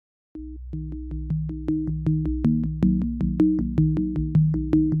Hi,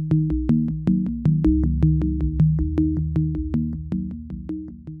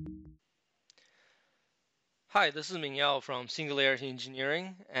 this is Mingyao from Singularity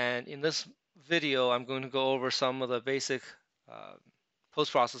Engineering, and in this video I'm going to go over some of the basic uh,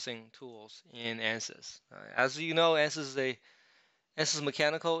 post-processing tools in Ansys. As you know, Ansys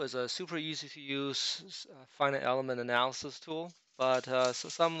Mechanical is a super easy to use finite element analysis tool, but so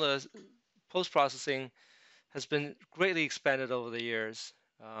some of the post-processing has been greatly expanded over the years,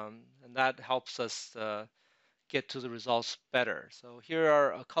 and that helps us get to the results better. So here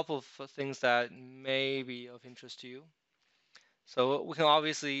are a couple of things that may be of interest to you. So we can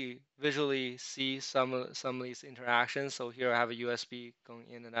obviously visually see some of these interactions. So here I have a USB going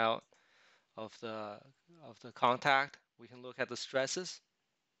in and out of the contact. We can look at the stresses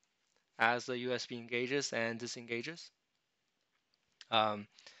as the USB engages and disengages.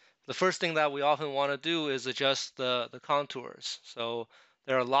 The first thing that we often want to do is adjust the contours. So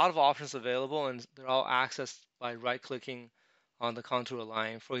there are a lot of options available, and they're all accessed by right-clicking on the contour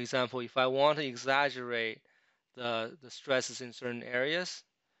line. For example, if I want to exaggerate the stresses in certain areas,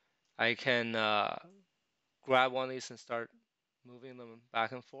 I can grab one of these and start moving them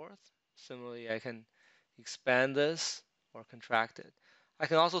back and forth. Similarly, I can expand this or contract it. I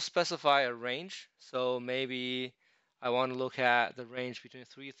can also specify a range. So maybe I want to look at the range between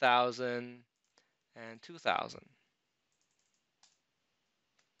 3,000 and 2,000.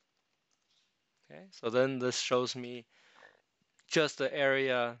 Okay, so then this shows me just the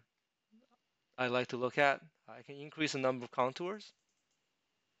area I like to look at. I can increase the number of contours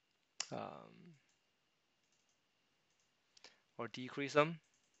or decrease them.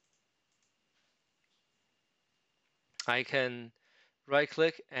 I can right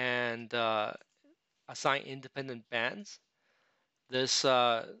click and assign independent bands. This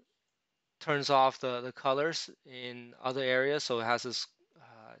turns off the colors in other areas, so it has this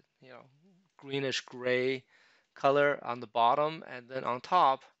greenish gray color on the bottom, and then on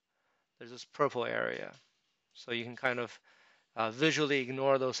top there's this purple area. So you can kind of visually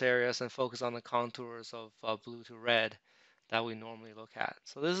ignore those areas and focus on the contours of blue to red that we normally look at.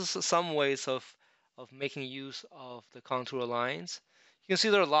 So this is some ways of making use of the contour lines. You can see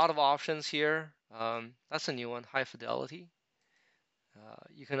there are a lot of options here. That's a new one, high fidelity.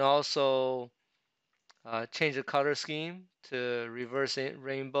 You can also change the color scheme to reverse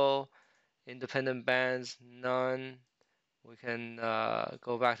rainbow, independent bands, none. We can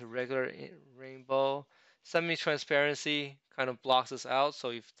go back to regular rainbow. Semi-transparency kind of blocks this out,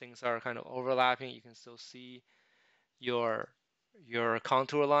 so if things are kind of overlapping, you can still see your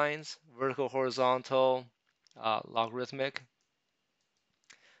contour lines, vertical, horizontal, logarithmic,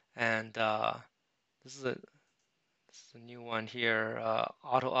 and this is a new one here,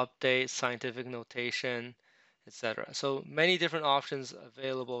 auto update, scientific notation, etc. So many different options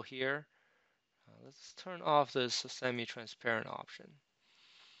available here. Let's turn off this semi-transparent option.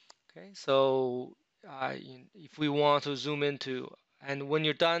 Okay, so if we want to zoom into, and when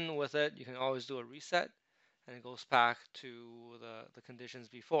you're done with it, you can always do a reset, and it goes back to the conditions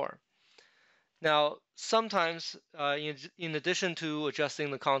before. Now, sometimes, in addition to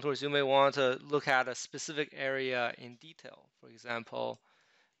adjusting the contours, you may want to look at a specific area in detail. For example,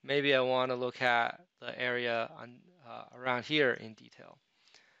 maybe I want to look at the area around here in detail.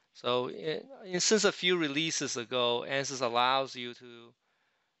 So since a few releases ago, Ansys allows you to,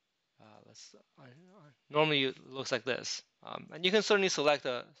 normally it looks like this. And you can certainly select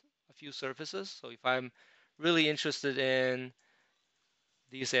a few surfaces. So if I'm really interested in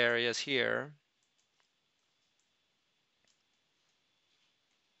these areas here,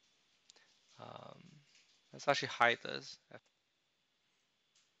 let's actually hide this.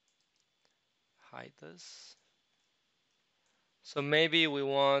 Hide this. So maybe we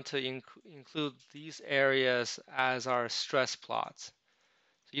want to include these areas as our stress plots.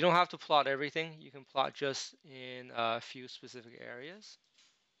 So you don't have to plot everything. You can plot just in a few specific areas.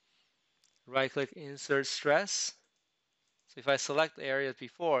 Right-click, insert stress. So if I select the areas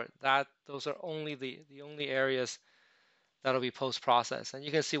before, those are only the only areas that'll be post-processed. And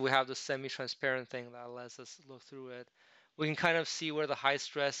you can see we have the semi-transparent thing that lets us look through it. We can kind of see where the high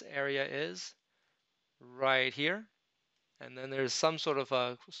stress area is right here. And then there's some sort of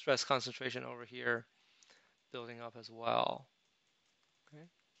a stress concentration over here building up as well. Okay.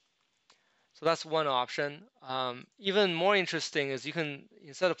 So that's one option. Even more interesting is you can,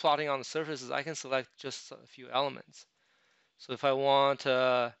 instead of plotting on the surfaces, I can select just a few elements. So if I want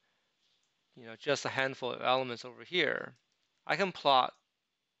just a handful of elements over here, I can plot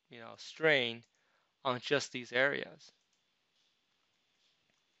strain on just these areas.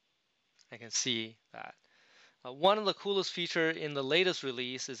 I can see that. One of the coolest features in the latest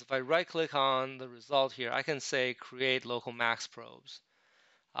release is if I right-click on the result here, I can say create local max probes.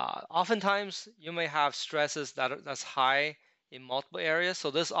 Oftentimes, you may have stresses that's high in multiple areas,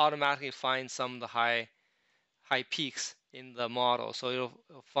 so this automatically finds some of the high peaks in the model. So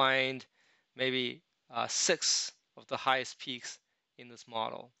it'll find maybe 6 of the highest peaks in this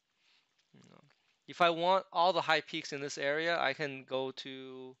model. If I want all the high peaks in this area, I can go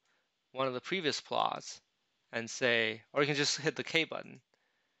to one of the previous plots and say, or you can just hit the K button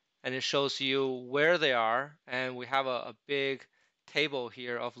and it shows you where they are. And we have a big table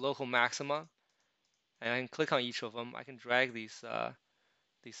here of local maxima, and I can click on each of them. I can drag these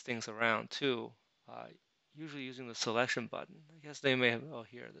things around too, usually using the selection button. I guess they may have, oh,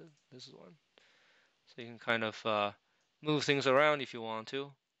 here, this is one. So you can kind of move things around if you want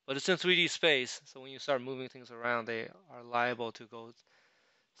to. But it's in 3D space, so when you start moving things around, they are liable to go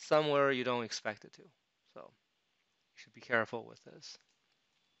somewhere you don't expect it to. So you should be careful with this.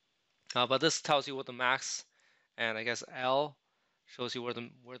 But this tells you what the max, and I guess L shows you where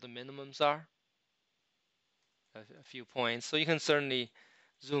the minimums are, a few points. So you can certainly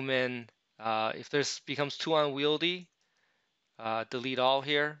zoom in. If this becomes too unwieldy, delete all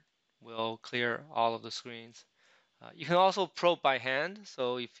here. Will clear all of the screens. You can also probe by hand.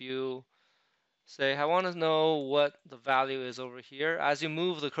 So if you say, I want to know what the value is over here, as you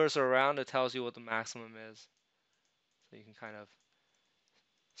move the cursor around, it tells you what the maximum is. So you can kind of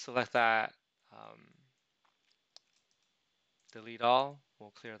select that, delete all, we'll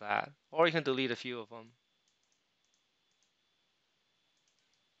clear that. Or you can delete a few of them.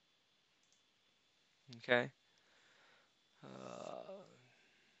 Okay.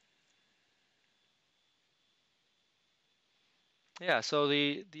 Yeah, so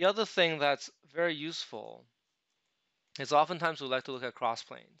the other thing that's very useful is oftentimes we like to look at cross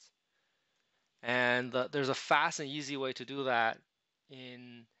planes. And there's a fast and easy way to do that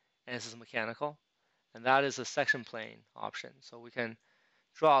in Ansys Mechanical, and that is a section plane option. So we can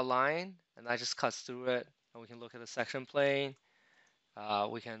draw a line, and that just cuts through it, and we can look at the section plane.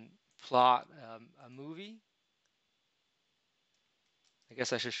 We can plot a movie. I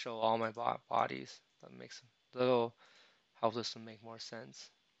guess I should show all my bodies. That'll help this to make more sense.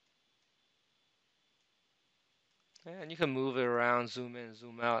 And you can move it around, zoom in,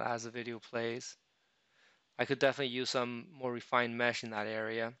 zoom out as the video plays. I could definitely use some more refined mesh in that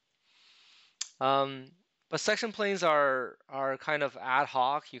area. But section planes are kind of ad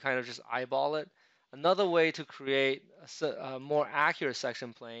hoc. You kind of just eyeball it. Another way to create a more accurate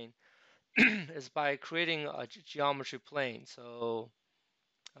section plane is by creating a geometry plane. So,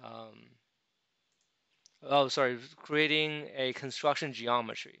 creating a construction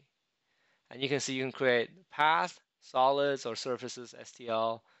geometry. And you can see you can create path, solids, or surfaces,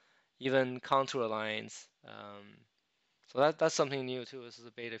 STL, even contour lines. So that's something new too. This is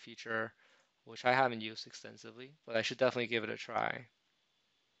a beta feature, which I haven't used extensively, but I should definitely give it a try.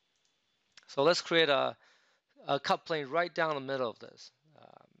 So let's create a cut plane right down the middle of this.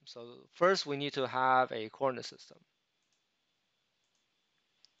 So first we need to have a coordinate system.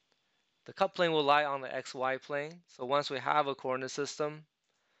 The cut plane will lie on the XY plane. So once we have a coordinate system,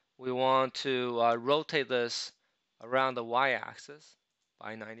 we want to rotate this around the y-axis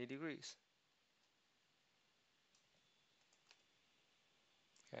by 90 degrees.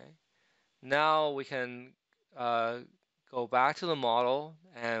 Okay. Now we can go back to the model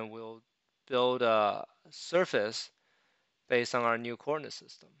and we'll build a surface based on our new coordinate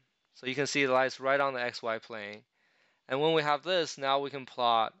system. So you can see it lies right on the XY plane. And when we have this, now we can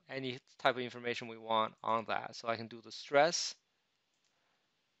plot any type of information we want on that. So I can do the stress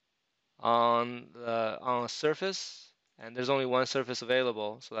on a surface, and there's only one surface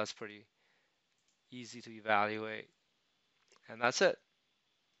available, so that's pretty easy to evaluate. And that's it.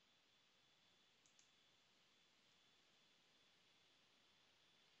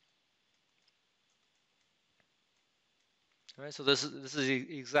 All right, so this is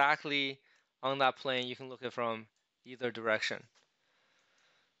exactly on that plane. You can look at it from either direction.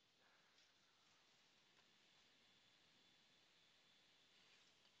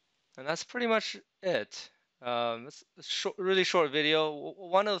 And that's pretty much it. It's a really short video.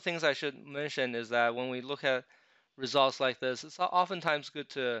 One of the things I should mention is that when we look at results like this, it's oftentimes good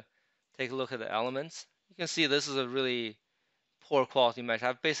to take a look at the elements. You can see this is a really poor quality mesh. I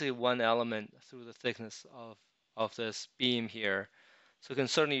have basically one element through the thickness of this beam here. So you can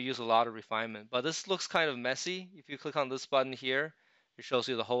certainly use a lot of refinement. But this looks kind of messy. If you click on this button here, it shows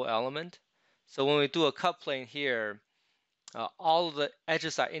you the whole element. So when we do a cut plane here, all of the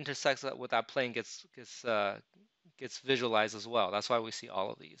edges that intersect with that plane gets visualized as well. That's why we see all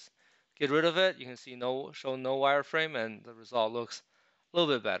of these. get rid of it, you can see show no wireframe, and the result looks a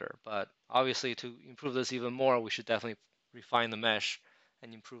little bit better. But obviously, to improve this even more, we should definitely refine the mesh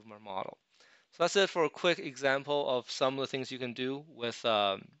and improve our model. So that's it for a quick example of some of the things you can do with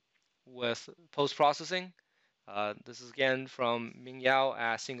post-processing. This is again from Ming Yao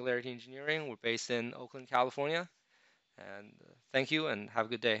at Singularity Engineering. We're based in Oakland, California. And thank you and have a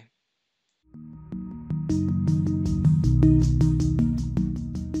good day.